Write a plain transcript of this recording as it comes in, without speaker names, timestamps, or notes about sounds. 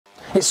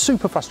It's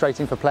super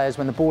frustrating for players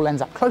when the ball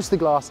ends up close to the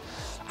glass,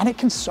 and it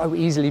can so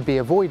easily be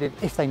avoided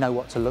if they know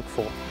what to look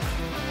for.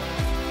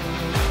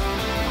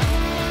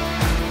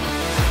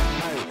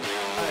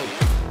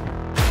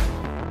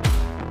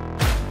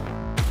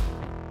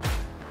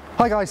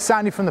 Hi guys,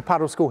 Sandy from the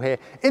Padel School here.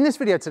 In this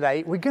video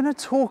today, we're going to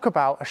talk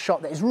about a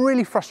shot that is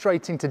really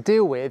frustrating to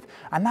deal with,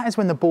 and that is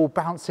when the ball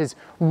bounces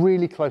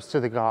really close to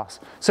the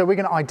glass. So we're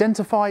going to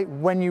identify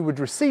when you would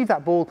receive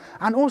that ball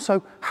and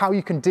also how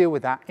you can deal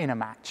with that in a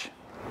match.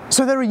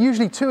 So there are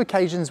usually two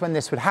occasions when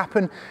this would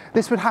happen.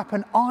 This would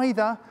happen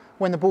either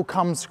when the ball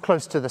comes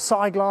close to the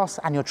side glass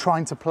and you're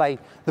trying to play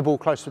the ball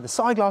close to the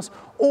side glass,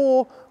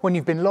 or when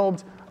you've been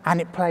lobbed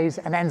and it plays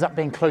and ends up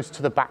being close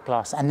to the back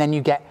glass, and then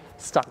you get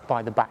stuck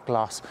by the back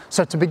glass.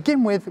 So to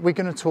begin with, we're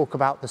going to talk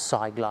about the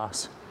side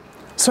glass.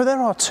 So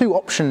there are two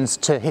options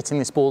to hitting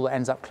this ball that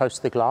ends up close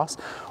to the glass.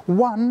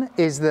 One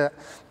is that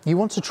you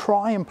want to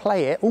try and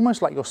play it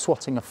almost like you're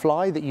swatting a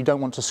fly that you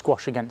don't want to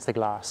squash against the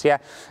glass, yeah?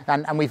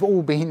 And we've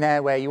all been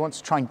there where you want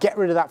to try and get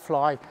rid of that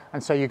fly,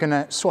 and so you're going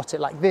to swat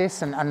it like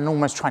this and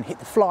almost try and hit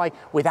the fly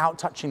without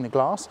touching the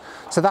glass.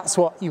 So that's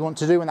what you want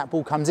to do when that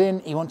ball comes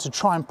in. You want to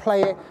try and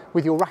play it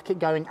with your racket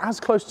going as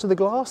close to the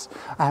glass,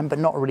 but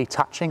not really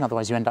touching,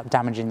 otherwise you end up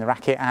damaging the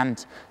racket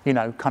and, you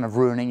know, kind of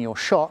ruining your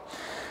shot.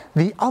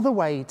 The other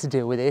way to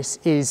deal with this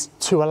is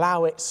to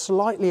allow it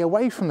slightly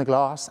away from the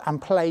glass and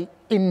play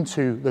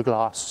into the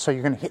glass. So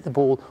you're going to hit the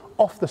ball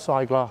off the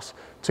side glass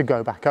to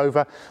go back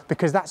over,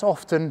 because that's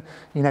often,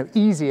 you know,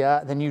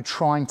 easier than you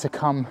trying to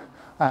come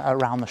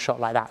around the shot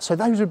like that. So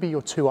those would be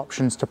your two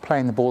options to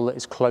playing the ball that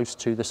is close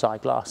to the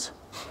side glass.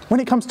 When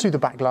it comes to the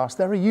back glass,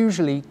 there are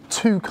usually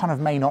two kind of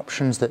main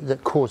options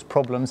that cause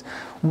problems.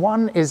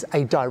 One is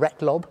a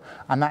direct lob,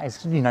 and that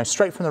is, you know,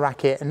 straight from the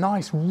racket, a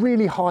nice,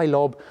 really high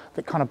lob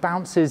that kind of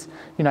bounces,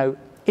 you know,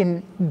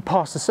 in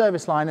past the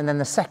service line, and then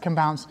the second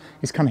bounce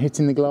is kind of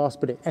hitting the glass,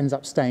 but it ends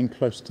up staying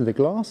close to the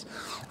glass.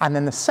 And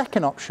then the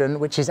second option,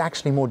 which is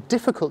actually more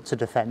difficult to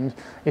defend,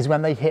 is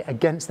when they hit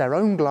against their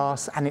own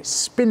glass and it's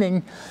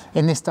spinning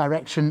in this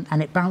direction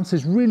and it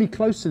bounces really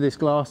close to this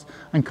glass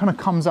and kind of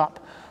comes up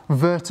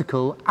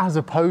vertical as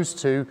opposed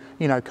to,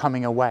 you know,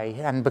 coming away,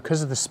 and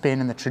because of the spin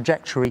and the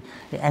trajectory,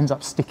 it ends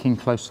up sticking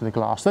close to the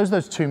glass. Those are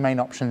those two main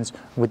options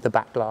with the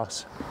back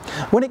glass.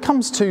 When it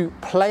comes to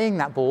playing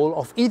that ball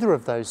off either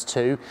of those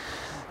two,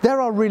 there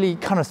are really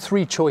kind of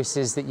three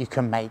choices that you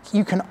can make.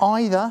 You can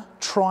either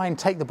try and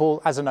take the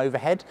ball as an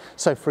overhead.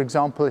 So for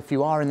example, if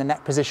you are in the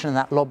net position and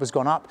that lob has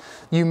gone up,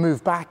 you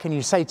move back and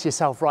you say to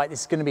yourself, right,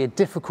 this is going to be a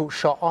difficult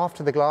shot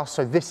after the glass.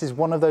 So this is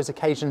one of those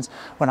occasions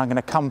when I'm going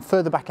to come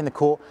further back in the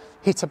court,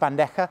 hit a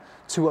bandeja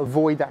to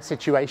avoid that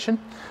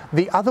situation.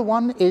 The other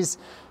one is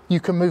you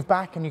can move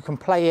back and you can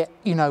play it,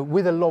 you know,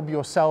 with a lob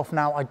yourself.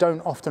 Now, I don't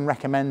often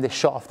recommend this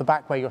shot off the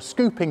back where you're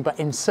scooping, but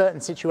in certain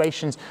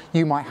situations,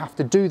 you might have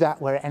to do that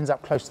where it ends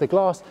up close to the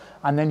glass,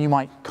 and then you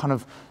might kind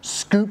of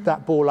scoop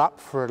that ball up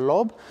for a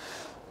lob.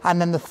 And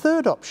then the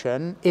third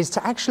option is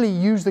to actually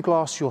use the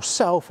glass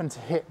yourself and to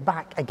hit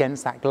back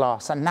against that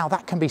glass. And now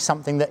that can be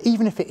something that,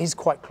 even if it is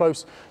quite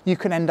close, you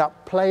can end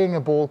up playing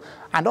a ball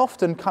and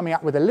often coming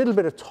up with a little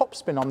bit of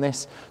topspin on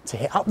this to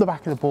hit up the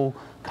back of the ball,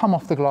 come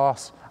off the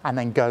glass, and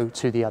then go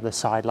to the other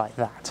side like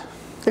that.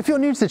 If you're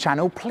new to the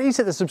channel, please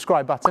hit the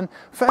subscribe button.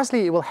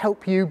 Firstly, it will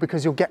help you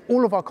because you'll get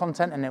all of our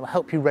content and it will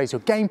help you raise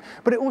your game,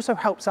 but it also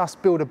helps us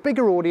build a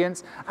bigger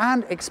audience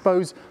and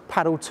expose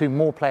Padel to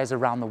more players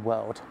around the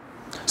world.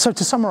 So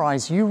to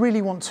summarize, you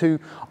really want to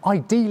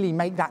ideally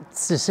make that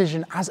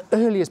decision as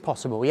early as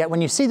possible. Yeah,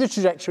 when you see the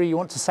trajectory, you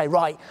want to say,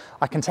 right,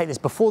 I can take this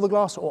before the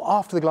glass or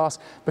after the glass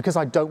because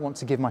I don't want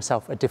to give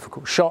myself a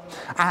difficult shot.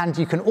 And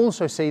you can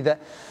also see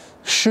that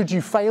should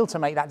you fail to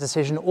make that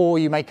decision, or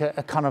you make a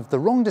kind of the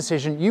wrong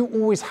decision, you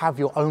always have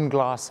your own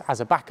glass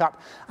as a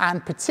backup,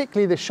 and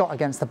particularly the shot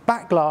against the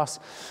back glass.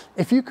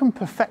 If you can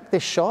perfect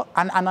this shot,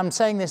 and I'm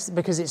saying this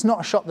because it's not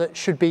a shot that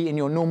should be in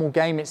your normal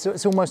game, it's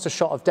almost a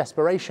shot of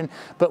desperation,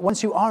 but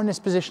once you are in this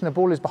position, the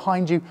ball is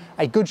behind you,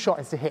 a good shot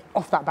is to hit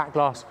off that back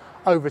glass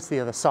over to the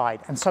other side.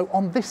 And so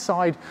on this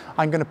side,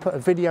 I'm going to put a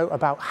video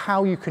about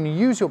how you can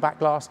use your back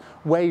glass,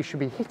 where you should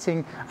be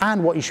hitting,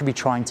 and what you should be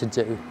trying to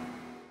do.